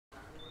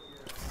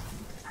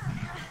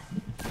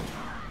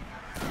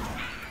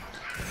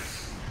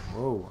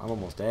Oh, I'm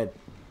almost dead.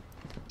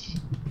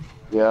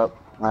 Yep,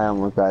 I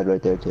almost died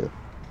right there too.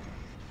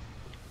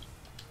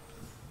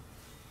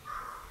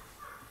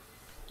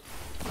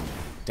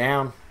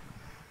 Down.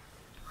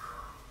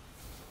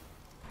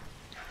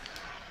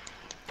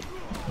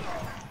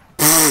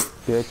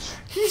 Bitch.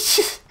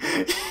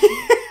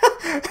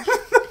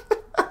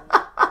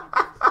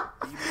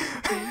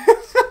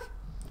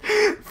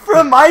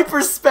 From my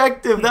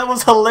perspective, that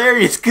was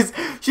hilarious because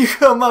you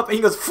come up and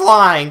he goes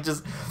flying,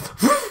 just.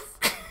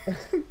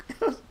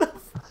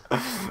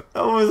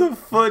 That was a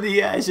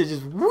funny ass shit,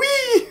 just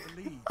wee.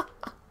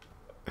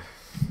 That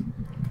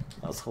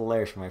was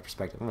hilarious from my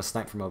perspective. I'm gonna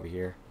snipe from over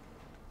here.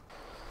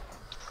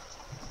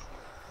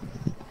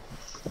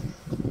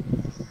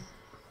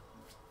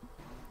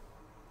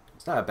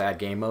 It's not a bad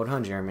game mode,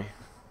 huh, Jeremy?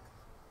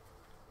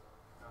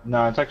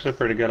 No, it's actually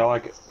pretty good. I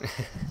like it.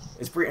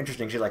 It's pretty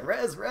interesting. She's like,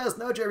 Rez,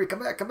 no, Jeremy, come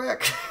back, come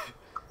back.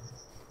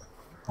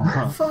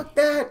 Fuck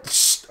that.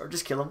 Shh, or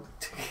just kill him.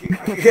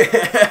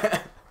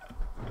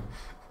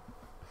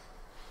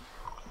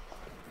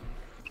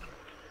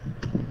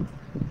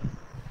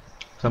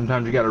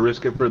 Sometimes you gotta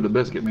risk it for the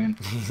biscuit, man.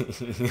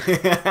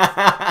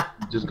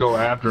 Just go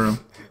after him.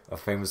 A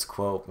famous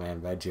quote,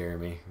 man, by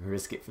Jeremy.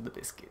 Risk it for the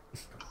biscuit.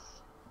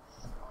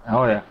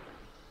 Oh yeah.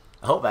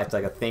 I hope that's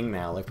like a thing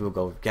now. Like people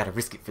go, gotta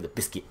risk it for the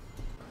biscuit.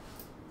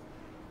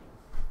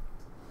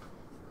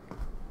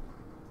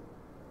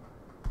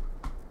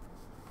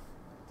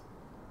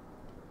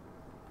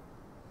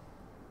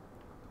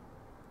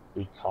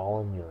 Be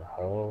calling your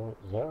hoe?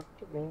 Is that what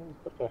it means?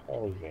 What the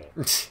hell is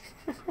that?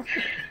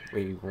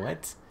 Wait,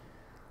 what?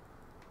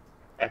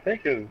 I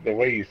think it's the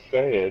way you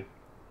say it.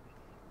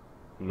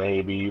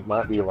 Maybe it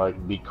might be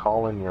like be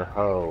calling your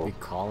hoe. Be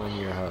calling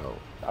your hoe.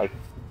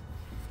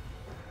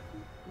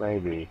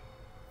 Maybe.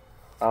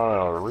 I don't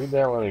know. Read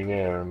that one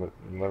again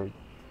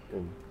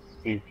and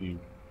see if you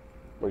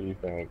what you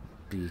think.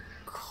 Be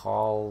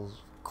cold.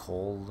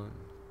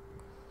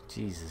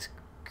 Jesus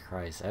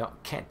Christ,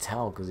 can't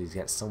tell because he's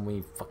got so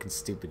many fucking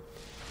stupid.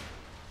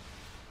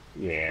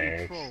 Yeah,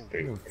 it's It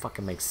stupid. don't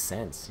fucking make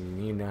sense. You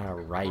need to know how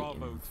to write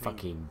and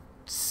fucking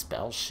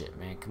spell shit,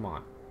 man. Come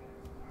on.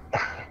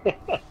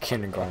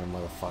 Kindergarten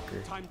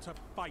motherfucker. Time to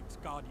fight,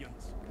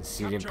 Guardians.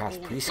 See, you didn't pass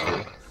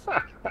preschool.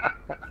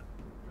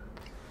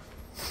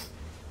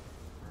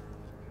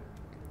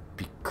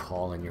 Be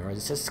calling your. It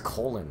says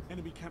colon.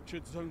 Enemy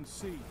captured Zone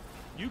C.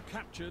 You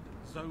captured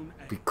Zone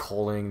A. Be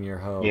calling your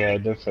hoe. Yeah,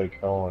 it does say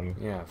Colin.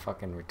 Yeah,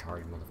 fucking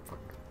retarded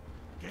motherfucker.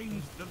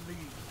 Gains the lead.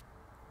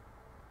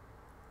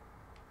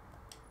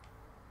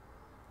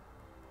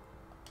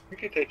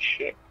 Look at that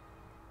ship.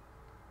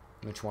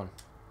 Which one?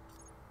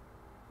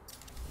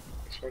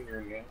 This one you're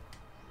in now.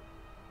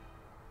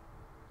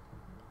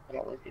 I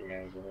don't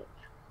recognize it.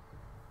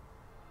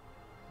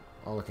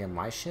 Oh, look at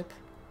my ship.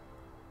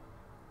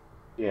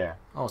 Yeah.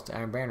 Oh, it's the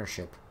Iron Banner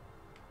ship.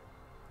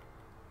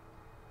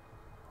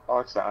 Oh,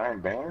 it's the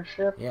Iron Banner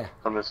ship? Yeah.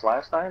 From this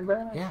last Iron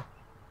Banner? Yeah.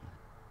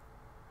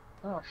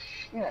 Oh,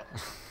 shit.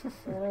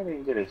 Man, I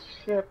didn't get a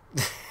ship.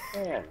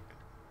 Man.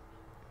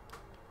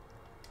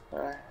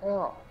 The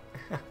hell?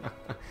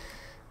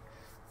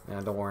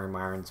 Nah, don't worry,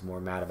 Myron's more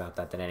mad about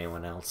that than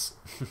anyone else.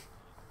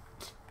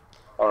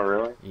 Oh,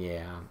 really?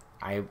 Yeah.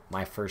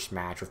 My first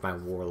match with my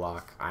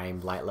Warlock,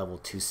 I'm light level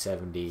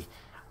 270.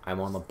 I'm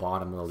on the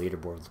bottom of the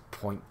leaderboard with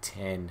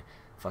 .10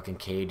 fucking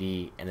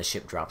KD, and the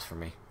ship drops for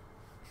me.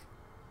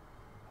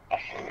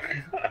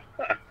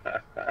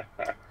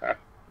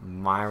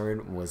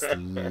 Myron was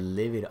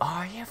livid.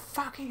 Oh, you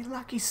fucking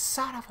lucky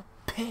son of a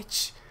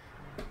bitch.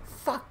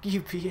 Fuck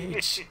you,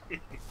 PH.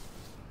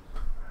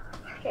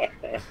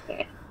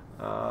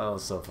 Oh, that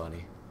was so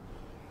funny.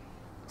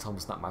 It's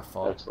almost not my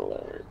fault. That's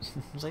hilarious.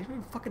 I was like, you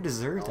don't fucking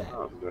deserve that.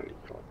 Oh, good.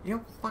 You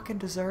don't fucking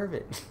deserve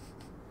it.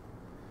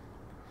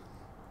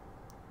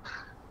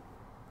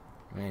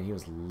 Man, he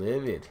was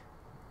livid.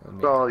 I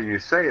mean, Well, you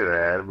say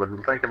that, but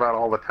think about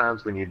all the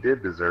times when you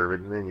did deserve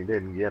it and then you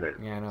didn't get it.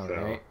 yeah, I know, So,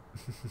 right?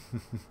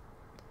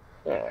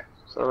 Yeah,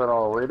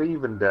 so it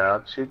evened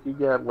out. Shit, you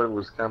got what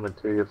was coming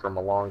to you from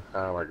a long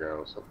time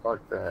ago, so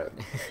fuck that.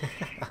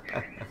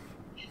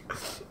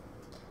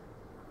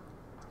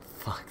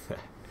 Fuck that.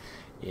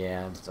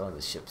 Yeah, it's one of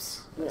the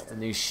ships. It's the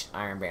new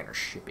Iron Banner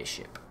ship. Yeah,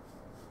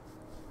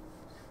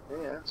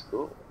 that's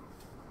cool.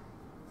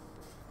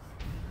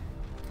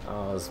 I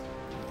was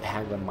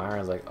having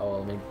Myron's like, oh,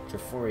 let me,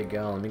 before we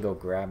go, let me go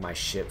grab my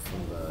ship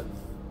from the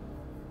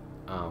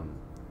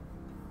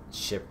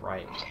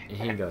shipwright. And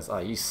he goes, oh,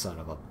 you son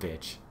of a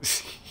bitch.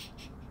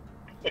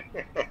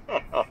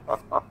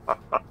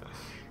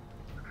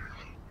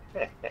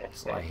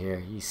 So I hear,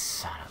 you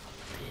son of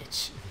a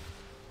bitch.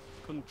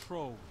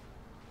 Control.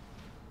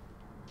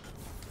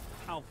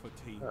 Alpha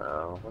team.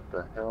 Oh, what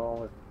the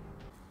hell?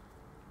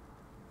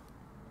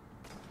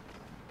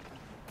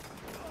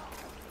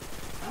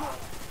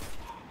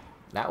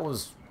 That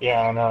was,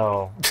 Yeah, I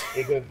know.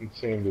 It doesn't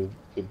seem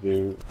to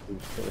do.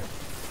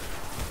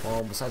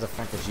 well, besides the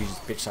fact that you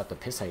just bitched out the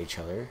piss at each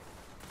other.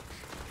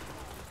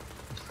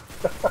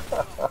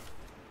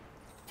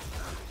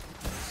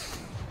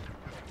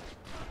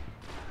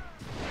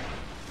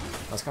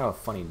 That's kind of a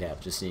funny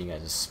death, just seeing you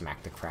guys just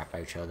smack the crap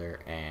out of each other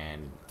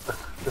and.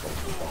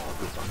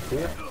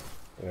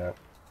 Yeah.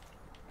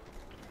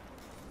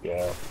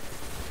 Yeah.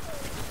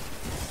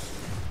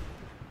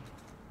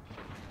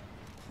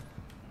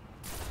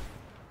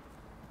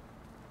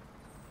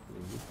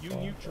 You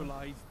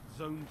neutralized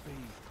Zone B.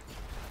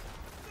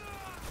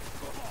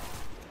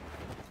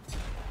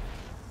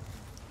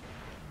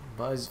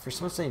 Buzz, for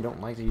someone saying you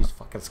don't like to use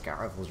fucking scout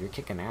rifles, you're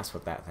kicking ass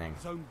with that thing.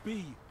 Zone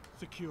B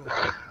secure.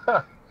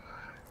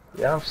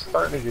 Yeah, I'm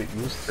starting to get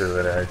used to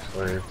it,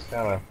 actually. It's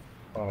kind of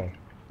funny.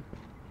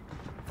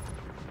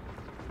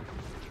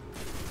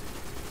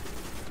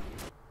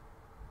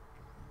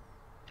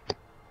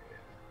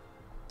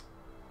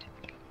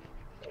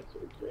 That's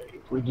okay.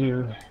 If we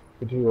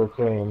do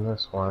okay in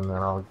this one,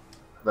 then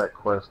that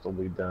quest will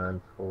be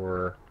done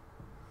for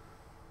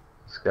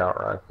scout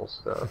rifle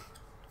stuff.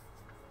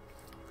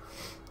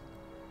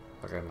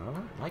 Fucking, I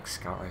don't like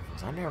scout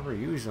rifles. I never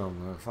use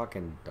them. They're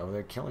fucking over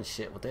there killing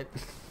shit with it.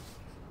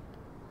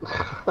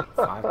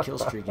 5 kill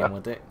streaking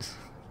with it.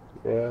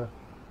 Yeah.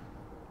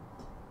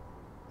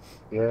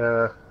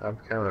 Yeah, I'm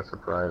kind of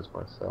surprised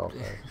myself.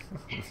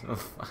 Oh,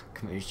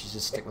 fuck, maybe you should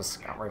just stick with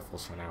scout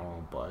rifles from now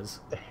on, Buzz.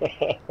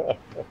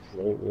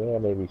 Yeah,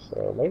 maybe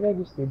so. Maybe I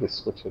just need to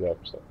switch it up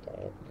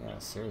sometime. Yeah,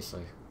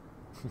 seriously.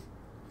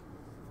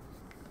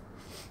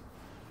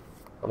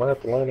 I might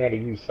have to learn how to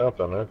use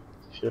something.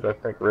 Shit, I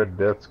think Red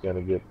Death's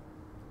gonna get.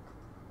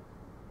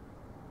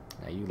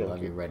 Now you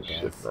love your Red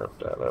shit Death.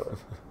 nerfed out of it.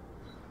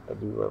 I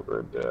do love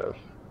Red Death.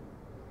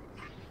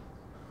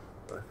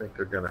 I think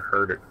they're gonna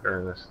hurt it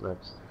during this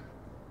next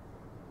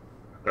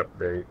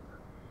update.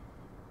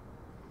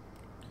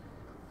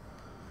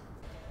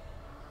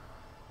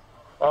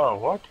 Oh,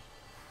 what?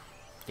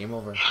 Game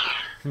over.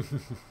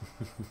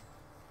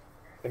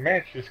 The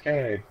match just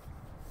kind of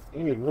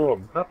ended real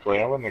abruptly.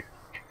 I wasn't.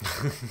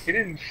 He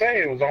didn't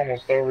say it was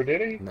almost over,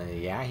 did he? No,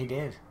 yeah, he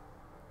did.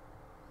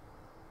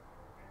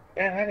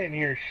 Man, I didn't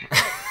hear shit.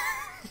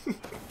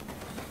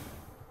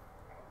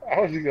 I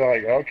was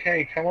like,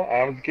 okay, come on.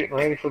 I was getting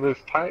ready for this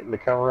Titan to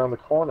come around the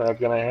corner. I was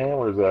going to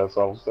hammer his ass.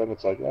 All of a sudden,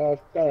 it's like, oh,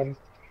 it's done.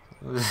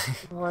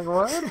 I'm like,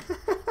 what?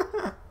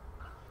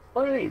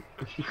 Wait.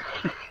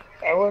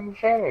 I wasn't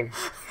finished.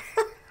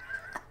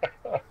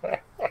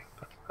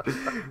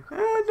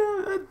 Oh,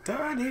 no, I'm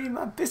done eating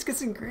my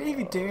biscuits and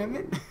gravy, damn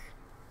it.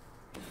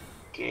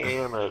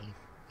 Damn it.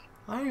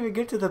 I didn't even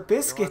get to the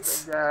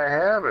biscuits. Let that guy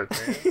have it,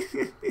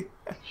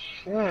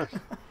 man.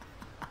 Shit.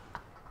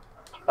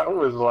 I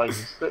was like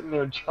sitting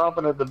there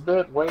chomping at the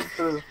bit, waiting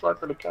for this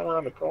fucker to come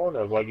around the corner.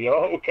 I was like,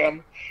 yo,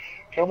 come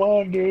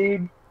on,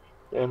 dude.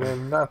 And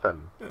then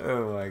nothing.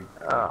 Oh my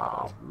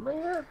Oh,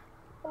 man.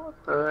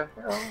 What the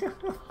hell?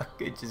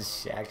 It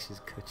just Shaq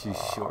just cut you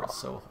short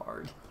so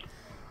hard.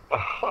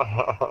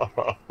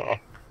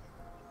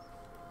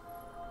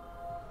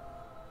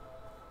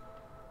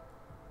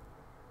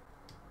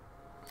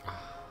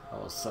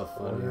 That was so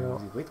funny.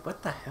 Well. Wait,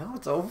 what the hell?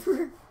 It's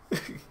over?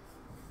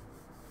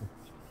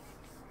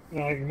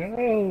 Like,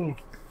 no.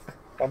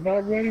 I'm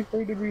not ready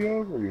for it to be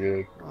over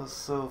yet. That was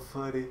so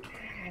funny.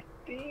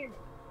 Damn.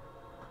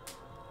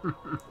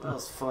 That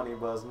was funny,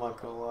 Buzz, I'm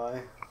not gonna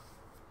lie.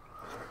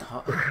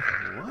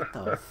 What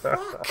the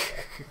fuck?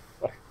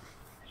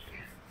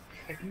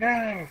 Like,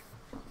 no.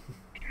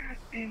 God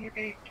damn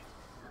it.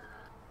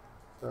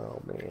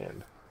 Oh,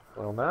 man.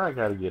 Well, now I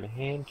gotta get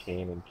hand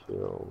cannon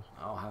kills.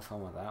 Oh, have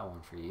fun with that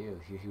one for you.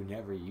 You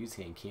never use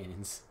hand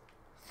cannons.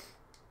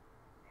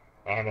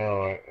 I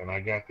know it, and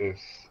I got this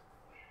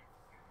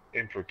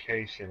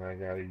imprecation I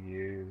gotta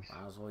use.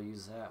 Might as well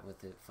use that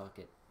with it. Fuck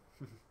it.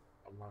 I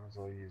might as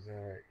well use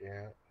that,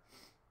 yeah.